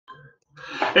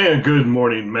And good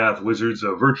morning, Math Wizards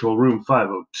of Virtual Room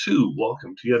 502.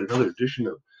 Welcome to yet another edition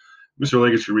of Mr.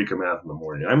 Leggett's Eureka Math in the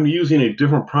Morning. I'm using a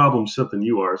different problem set than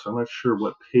you are, so I'm not sure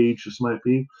what page this might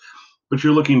be, but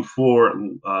you're looking for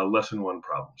Lesson 1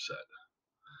 problem set.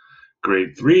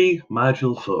 Grade 3,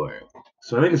 Module 4.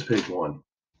 So I think it's page 1.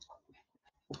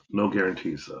 No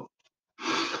guarantees, though.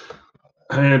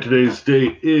 And today's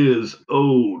date is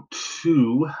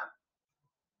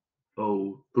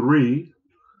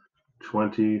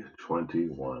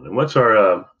 02/03/2021. And what's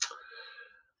our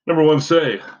number one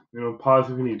say?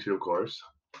 Pause if you need to, of course.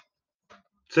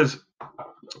 It says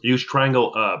use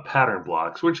triangle pattern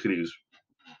blocks. We're just going to use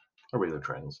our regular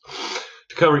triangles.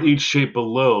 To cover each shape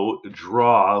below,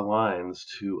 draw lines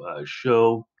to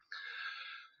show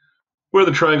where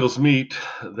the triangles meet,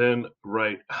 then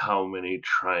write how many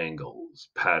triangles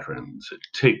patterns it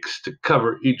takes to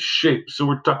cover each shape. So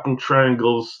we're talking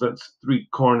triangles. That's 3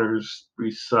 corners,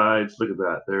 3 sides. Look at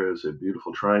that. There is a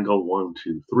beautiful triangle. 1,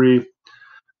 2, 3.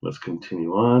 Let's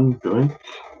continue on. Doink.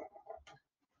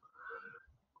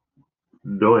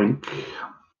 Doink.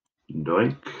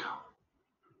 Doink.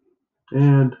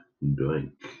 And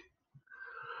doink.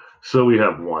 So we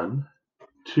have 1,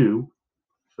 2,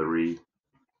 3,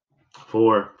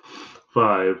 4,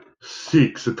 5,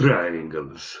 6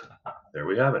 triangles. There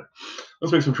we have it.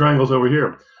 Let's make some triangles over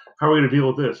here. How are we going to deal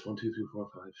with this? 1, 2, 3, 4,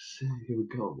 5, 6. Here we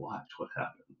go. Watch what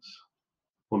happens.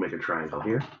 We'll make a triangle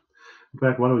here. In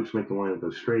fact, why don't we just make the line that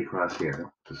goes straight across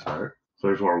here to start? So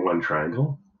there's our one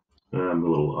triangle. I'm a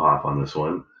little off on this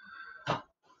one.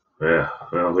 Yeah,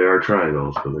 well, they are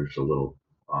triangles, but they're just a little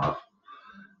off.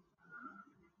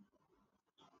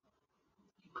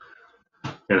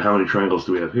 And how many triangles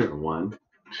do we have here? 1,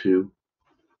 2,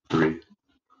 3,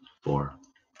 4,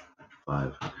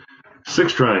 5,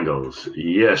 6 triangles.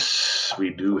 Yes, we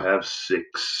do have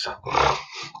 6. Our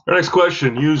next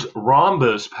question, use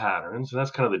rhombus patterns, and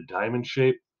that's kind of the diamond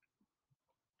shape,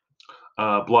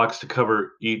 blocks to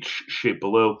cover each shape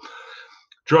below.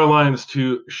 Draw lines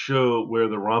to show where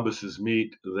the rhombuses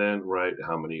meet, then write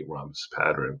how many rhombus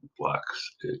pattern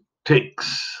blocks it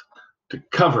takes to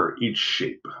cover each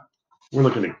shape. We're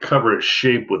looking to cover a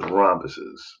shape with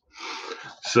rhombuses.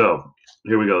 So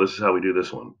here we go. This is how we do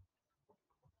this one.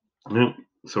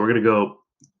 So we're going to go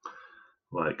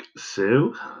like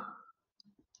so.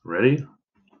 Ready?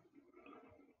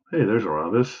 Hey, there's a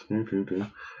rhombus. And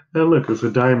look, it's a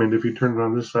diamond. If you turn it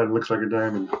on this side, it looks like a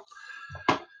diamond.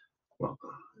 Well,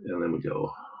 and then we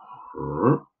go.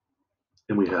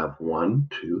 And we have 1,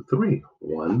 2, 3.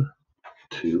 1,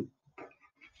 2,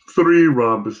 3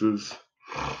 rhombuses.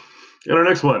 And our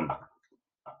next one.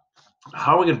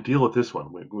 How are we going to deal with this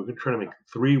one? We're going to try to make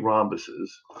 3 rhombuses.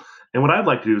 And what I'd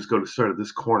like to do is go to start at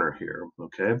this corner here,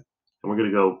 okay? And we're going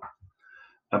to go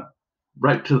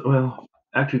right to, well,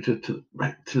 actually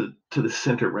right to the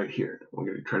center right here. We're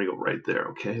going to try to go right there,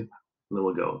 okay? And then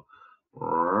we'll go,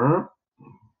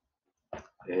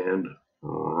 and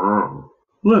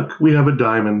look, we have a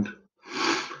diamond.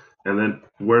 And then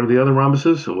where are the other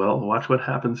rhombuses? Well, watch what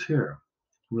happens here.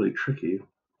 Really tricky.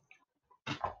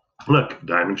 Look,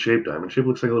 diamond shape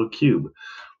looks like a little cube.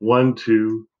 1,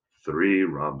 2, 3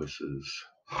 rhombuses.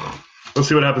 Let's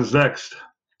see what happens next.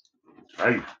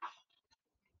 Right.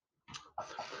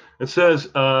 It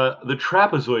says the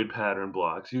trapezoid pattern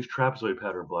blocks, use trapezoid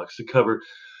pattern blocks to cover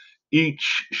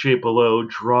each shape below.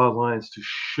 Draw lines to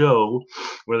show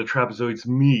where the trapezoids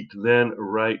meet, then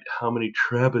write how many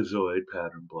trapezoid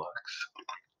pattern blocks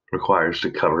requires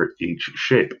to cover each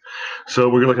shape. So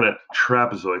we're looking at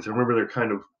trapezoids. And remember, they're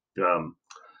kind of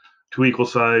 2 equal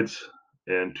sides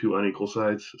and 2 unequal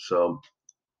sides. So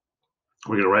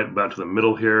we're going to write about to the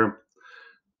middle here,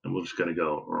 and we're just going to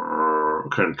go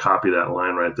kind of copy that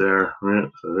line right there.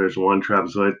 Right? So there's 1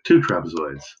 trapezoid, 2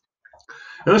 trapezoids.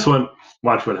 And this one,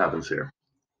 watch what happens here.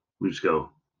 We just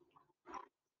go,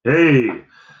 hey,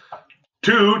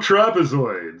 2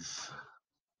 trapezoids.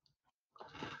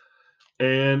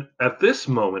 And at this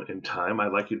moment in time,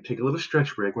 I'd like you to take a little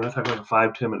stretch break. We're not talking like a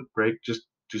 5-10 minute break. Just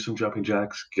do some jumping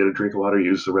jacks, get a drink of water,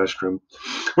 use the restroom.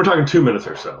 We're talking 2 minutes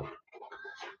or so.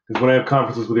 Because when I have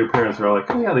conferences with your parents, they're all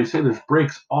like, oh yeah, they say there's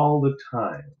breaks all the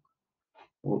time.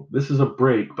 Well, this is a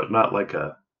break, but not like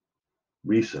a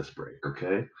recess break,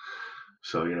 okay?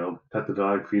 So, pet the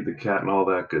dog, feed the cat, and all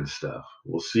that good stuff.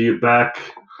 We'll see you back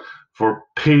for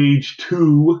page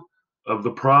 2 of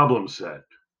the problem set.